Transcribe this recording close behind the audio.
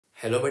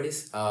Hello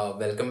buddies,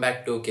 welcome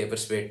back to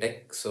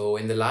caperswaytech. So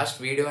in the last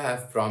video I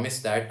have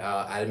promised that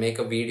I'll make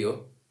a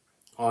video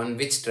on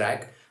which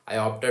track I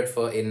opted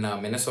for in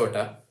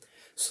Minnesota.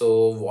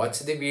 So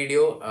watch the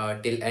video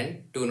till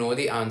end to know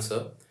the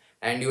answer,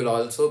 and you will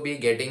also be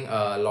getting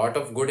a lot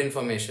of good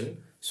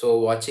information. So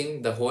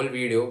watching the whole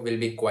video will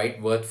be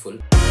quite worthful.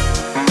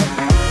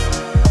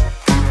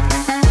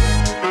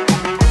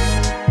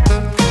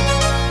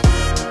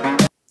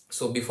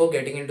 So before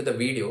getting into the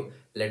video,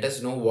 let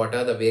us know what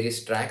are the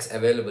various tracks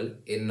available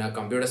in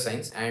computer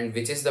science and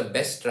which is the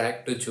best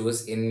track to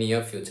choose in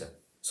near future.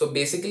 So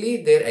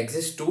basically there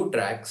exist two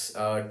tracks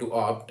to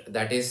opt,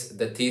 that is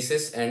the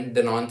thesis and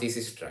the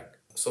non-thesis track.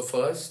 So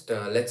first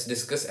let's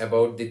discuss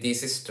about the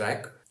thesis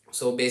track.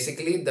 So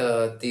basically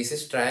the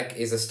thesis track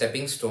is a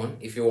stepping stone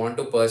if you want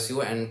to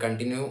pursue and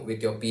continue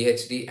with your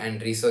PhD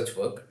and research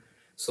work.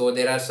 So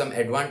there are some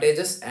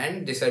advantages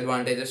and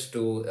disadvantages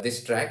to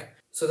this track.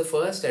 So the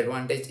first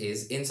advantage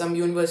is, in some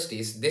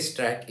universities, this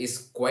track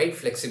is quite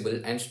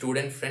flexible and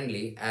student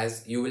friendly,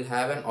 as you will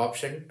have an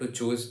option to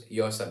choose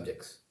your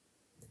subjects.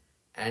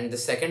 And the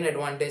second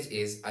advantage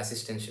is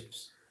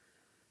assistantships.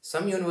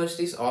 Some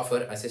universities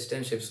offer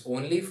assistantships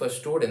only for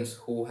students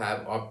who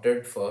have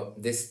opted for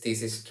this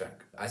thesis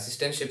track.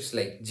 Assistantships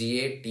like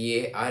GA,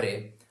 TA, RA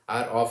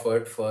are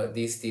offered for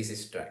these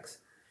thesis tracks.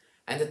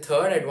 And the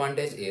third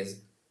advantage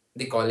is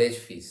the college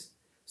fees.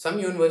 Some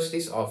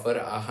universities offer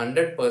a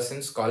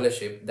 100%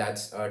 scholarship,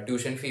 that's a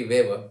tuition fee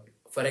waiver.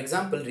 For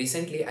example,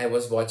 recently I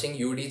was watching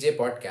UDJ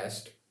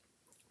podcast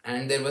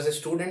and there was a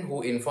student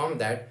who informed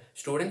that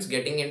students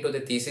getting into the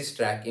thesis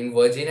track in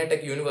Virginia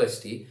Tech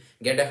University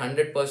get a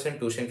 100%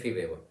 tuition fee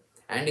waiver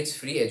and it's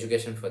free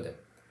education for them.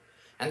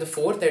 And the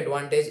fourth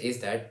advantage is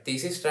that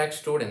thesis track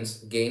students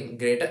gain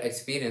greater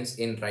experience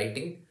in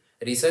writing,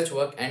 research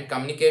work and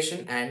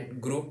communication and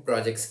group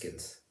project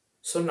skills.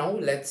 So now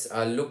let's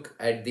look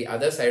at the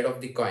other side of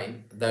the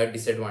coin, the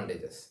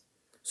disadvantages.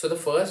 So the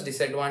first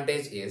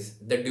disadvantage is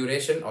the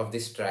duration of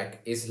this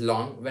track is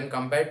long when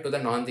compared to the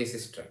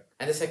non-thesis track.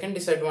 And the second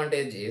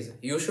disadvantage is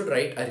you should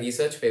write a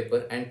research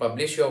paper and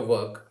publish your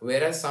work,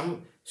 whereas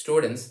some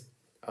students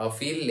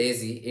feel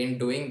lazy in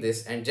doing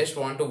this and just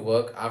want to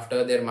work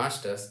after their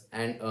masters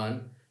and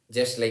earn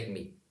just like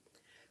me.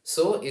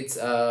 So it's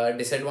a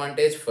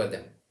disadvantage for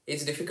them.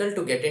 It's difficult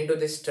to get into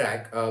this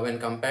track when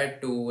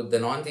compared to the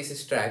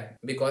non-thesis track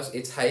because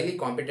it's highly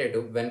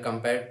competitive when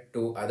compared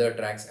to other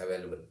tracks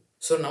available.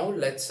 So now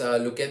let's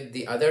look at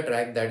the other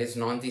track, that is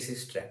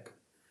non-thesis track.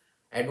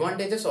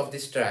 Advantages of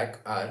this track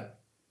are,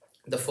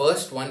 the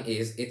first one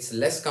is it's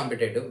less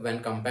competitive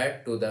when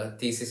compared to the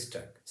thesis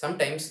track.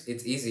 Sometimes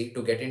it's easy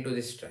to get into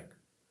this track.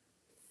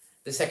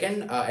 The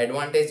second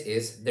advantage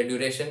is the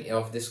duration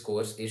of this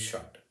course is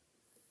short.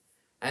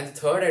 And the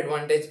third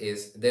advantage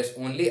is there's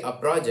only a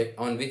project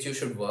on which you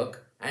should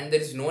work and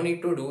there is no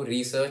need to do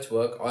research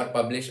work or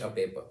publish a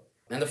paper.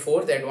 And the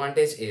fourth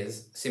advantage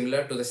is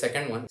similar to the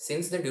second one.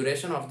 Since the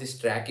duration of this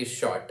track is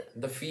short,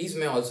 the fees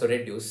may also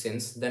reduce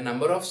since the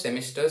number of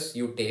semesters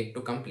you take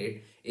to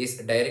complete is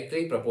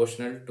directly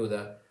proportional to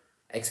the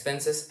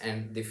expenses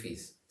and the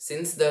fees.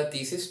 Since the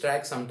thesis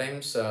track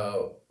sometimes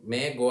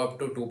may go up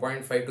to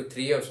 2.5 to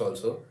 3 years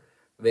also,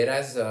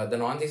 whereas the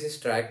non-thesis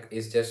track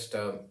is just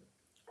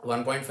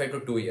 1.5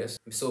 to 2 years.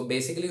 So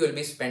basically you will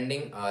be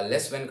spending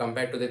less when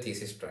compared to the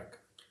thesis track.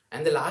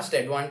 And the last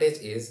advantage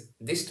is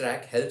this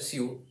track helps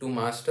you to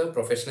master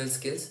professional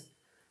skills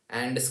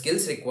and the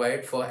skills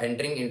required for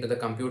entering into the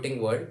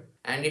computing world,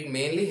 and it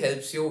mainly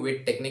helps you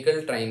with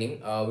technical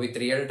training with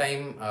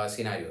real-time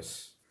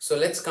scenarios. So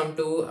let's come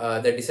to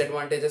the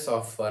disadvantages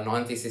of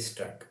non-thesis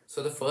track.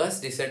 So the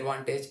first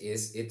disadvantage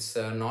is it's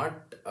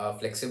not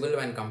flexible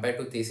when compared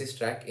to thesis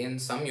track in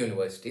some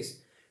universities.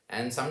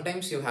 And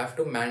sometimes you have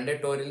to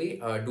mandatorily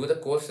do the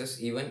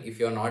courses even if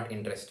you're not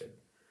interested.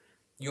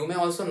 You may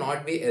also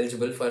not be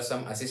eligible for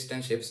some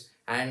assistantships,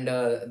 and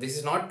this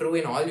is not true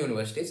in all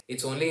universities,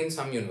 it's only in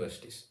some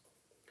universities.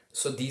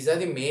 So these are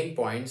the main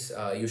points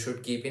you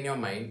should keep in your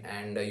mind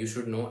and you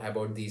should know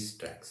about these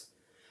tracks.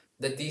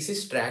 The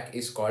thesis track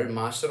is called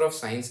Master of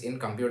Science in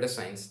Computer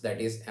Science,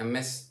 that is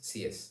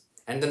MSCS.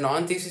 And the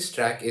non-thesis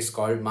track is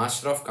called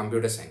Master of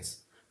Computer Science,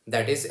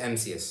 that is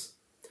MCS.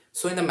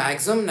 So in the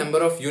maximum number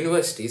of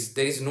universities,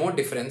 there is no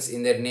difference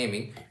in their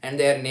naming and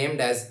they are named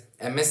as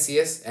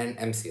MSCS and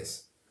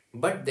MCS.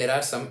 But there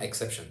are some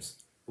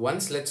exceptions.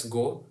 Once let's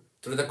go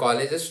through the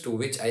colleges to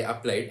which I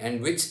applied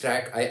and which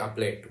track I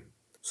applied to.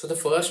 So the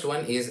first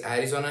one is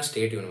Arizona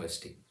State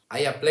University.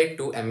 I applied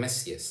to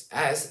MSCS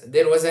as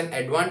there was an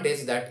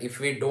advantage that if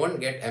we don't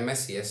get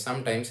MSCS,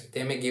 sometimes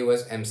they may give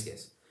us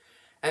MCS.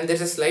 And there's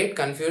a slight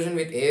confusion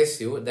with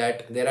ASU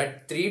that there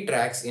are 3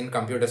 tracks in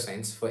computer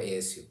science for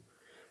ASU.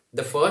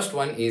 The first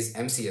one is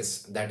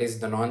MCS, that is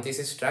the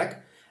non-thesis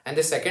track, and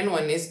the second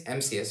one is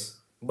MCS.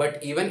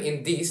 But even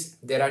in these,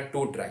 there are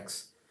 2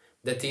 tracks,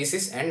 the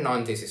thesis and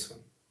non-thesis one.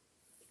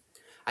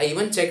 I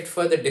even checked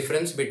for the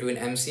difference between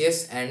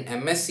MCS and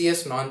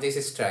MSCS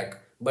non-thesis track,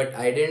 but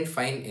I didn't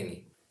find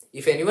any.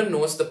 If anyone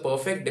knows the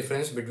perfect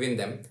difference between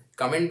them,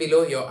 comment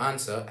below your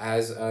answer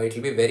as it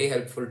will be very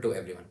helpful to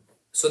everyone.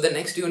 So the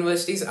next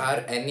universities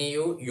are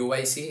NEU,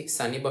 UIC,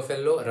 Sunny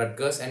Buffalo,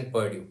 Rutgers and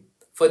Purdue.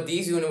 For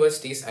these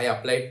universities, I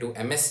applied to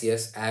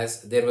MSCS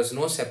as there was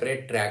no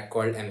separate track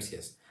called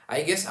MCS.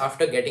 I guess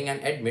after getting an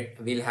admit,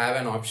 we'll have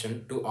an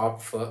option to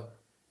opt for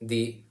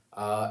the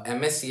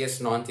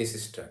MSCS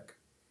non-thesis track.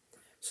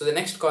 So the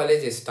next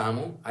college is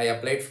TAMU. I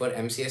applied for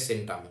MCS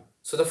in TAMU.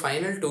 So the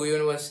final two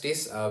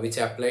universities which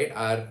I applied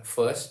are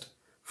first,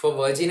 for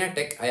Virginia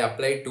Tech, I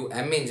applied to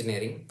M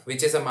Engineering,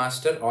 which is a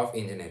Master of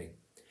Engineering.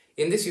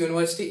 In this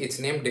university, it's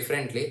named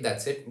differently,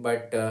 that's it,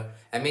 but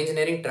M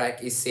Engineering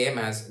track is same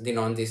as the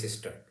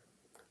non-thesis track.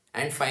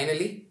 And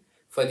finally,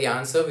 for the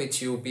answer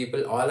which you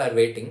people all are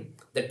waiting,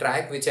 the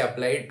track which I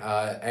applied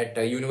at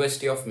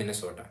University of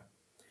Minnesota.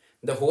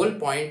 The whole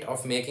point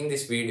of making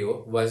this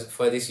video was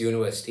for this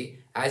university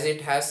as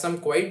it has some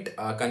quite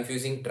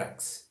confusing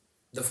tracks.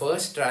 The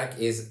first track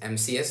is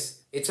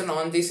MCS. It's a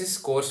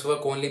non-thesis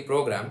coursework only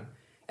program.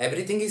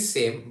 Everything is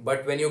same,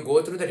 but when you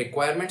go through the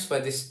requirements for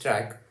this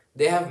track,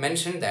 they have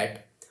mentioned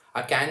that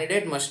a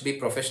candidate must be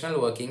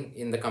professional working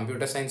in the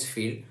computer science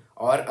field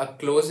or a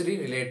closely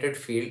related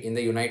field in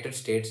the United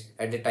States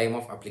at the time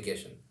of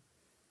application.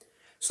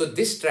 So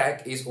this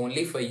track is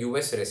only for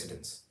US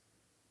residents.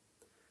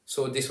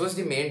 So this was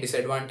the main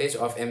disadvantage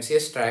of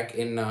MCS track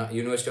in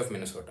University of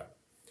Minnesota.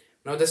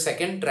 Now the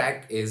second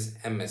track is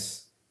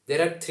MS.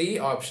 There are three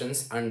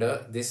options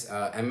under this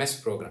MS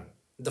program.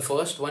 The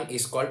first one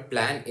is called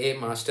Plan A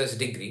Master's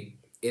Degree.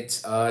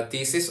 It's a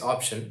thesis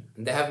option.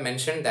 They have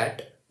mentioned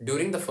that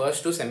during the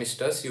first two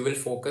semesters you will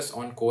focus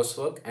on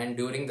coursework, and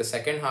during the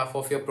second half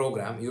of your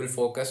program you will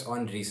focus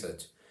on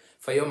research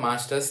for your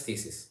master's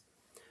thesis.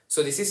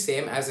 So this is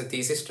same as a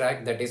thesis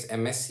track, that is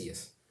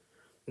MSCS.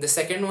 The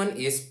second one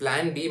is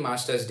Plan B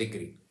Master's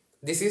Degree.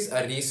 This is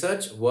a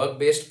research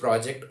work-based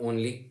project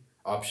only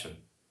option.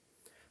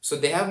 So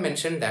they have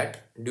mentioned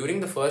that during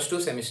the first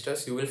two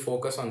semesters you will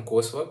focus on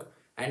coursework,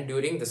 and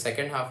during the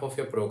second half of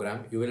your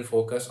program you will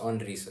focus on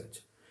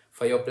research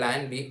for your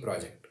Plan B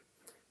project.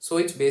 So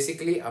it's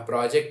basically a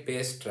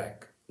project-based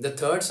track. The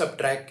third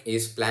sub-track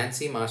is Plan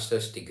C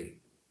Master's Degree.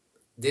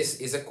 This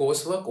is a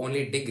coursework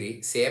only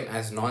degree, same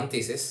as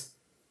non-thesis,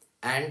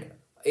 and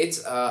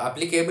it's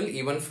applicable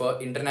even for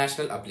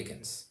international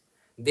applicants.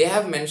 They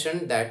have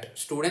mentioned that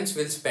students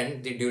will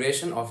spend the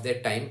duration of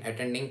their time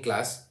attending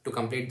class to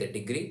complete the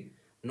degree.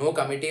 No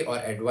committee or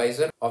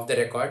advisor of the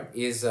record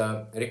is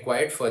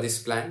required for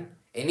this plan.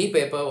 Any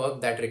paperwork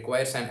that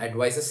requires an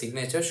advisor's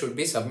signature should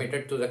be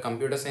submitted to the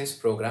computer science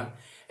program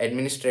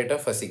administrator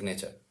for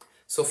signature.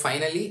 So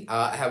finally,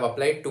 I have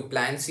applied to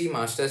Plan C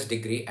Master's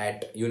Degree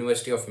at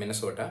University of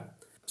Minnesota.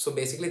 So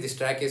basically this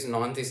track is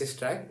non-thesis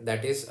track,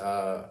 that is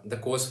the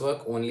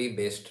coursework only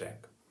based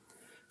track.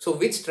 So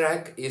which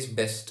track is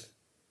best,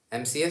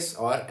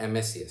 MCS or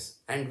MSCS,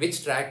 and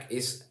which track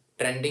is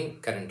trending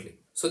currently?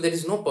 So there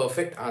is no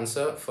perfect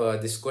answer for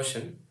this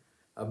question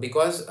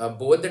because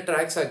both the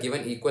tracks are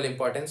given equal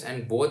importance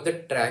and both the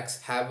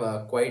tracks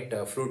have quite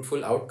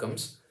fruitful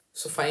outcomes.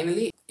 So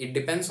finally, it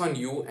depends on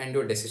you and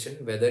your decision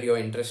whether you're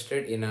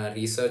interested in a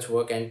research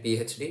work and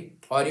PhD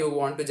or you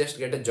want to just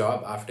get a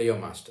job after your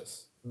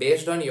masters.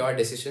 Based on your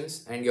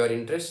decisions and your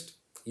interest,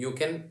 you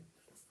can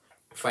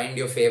find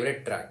your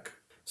favorite track.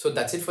 So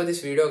that's it for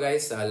this video,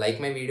 guys. Like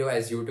my video,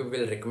 as YouTube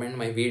will recommend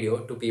my video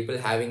to people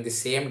having the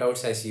same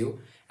doubts as you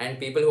and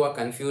people who are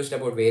confused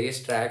about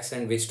various tracks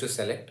and which to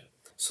select.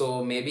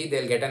 So maybe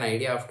they'll get an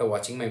idea after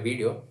watching my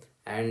video,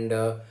 and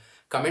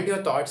comment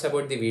your thoughts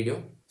about the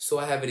video. So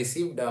I have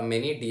received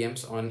many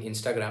DMs on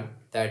Instagram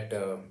that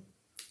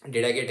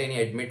did I get any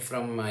admit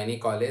from any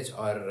college,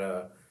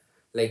 or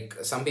like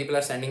some people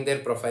are sending their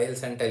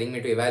profiles and telling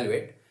me to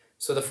evaluate.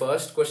 So the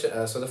first question,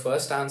 the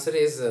first answer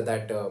is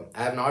that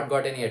I have not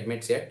got any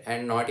admits yet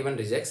and not even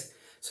rejects.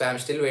 So I'm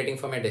still waiting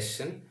for my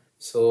decision.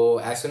 So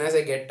as soon as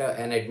I get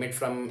an admit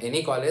from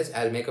any college,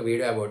 I'll make a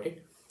video about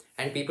it.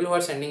 And people who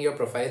are sending your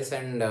profiles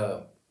and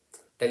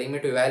telling me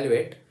to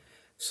evaluate,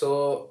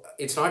 so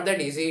it's not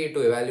that easy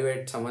to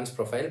evaluate someone's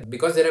profile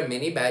because there are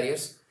many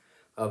barriers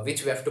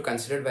which we have to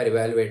consider while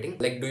evaluating.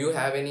 Like, do you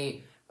have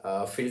any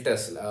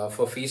filters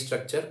for fee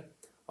structure,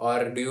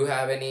 or do you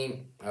have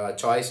any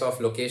choice of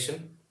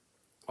location,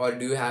 or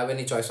do you have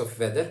any choice of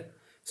weather?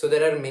 So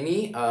there are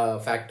many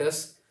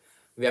factors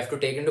we have to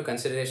take into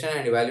consideration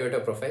and evaluate a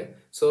profile.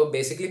 So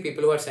basically,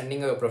 people who are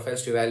sending your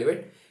profiles to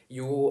evaluate,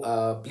 you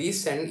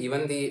please send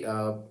even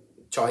the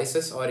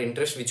choices or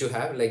interest which you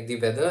have, like the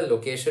weather,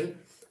 location,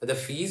 the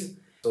fees.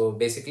 So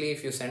basically,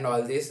 if you send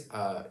all this,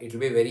 it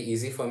will be very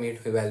easy for me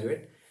to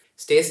evaluate.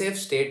 Stay safe,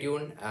 stay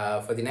tuned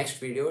for the next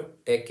video.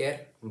 Take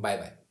care. Bye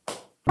bye.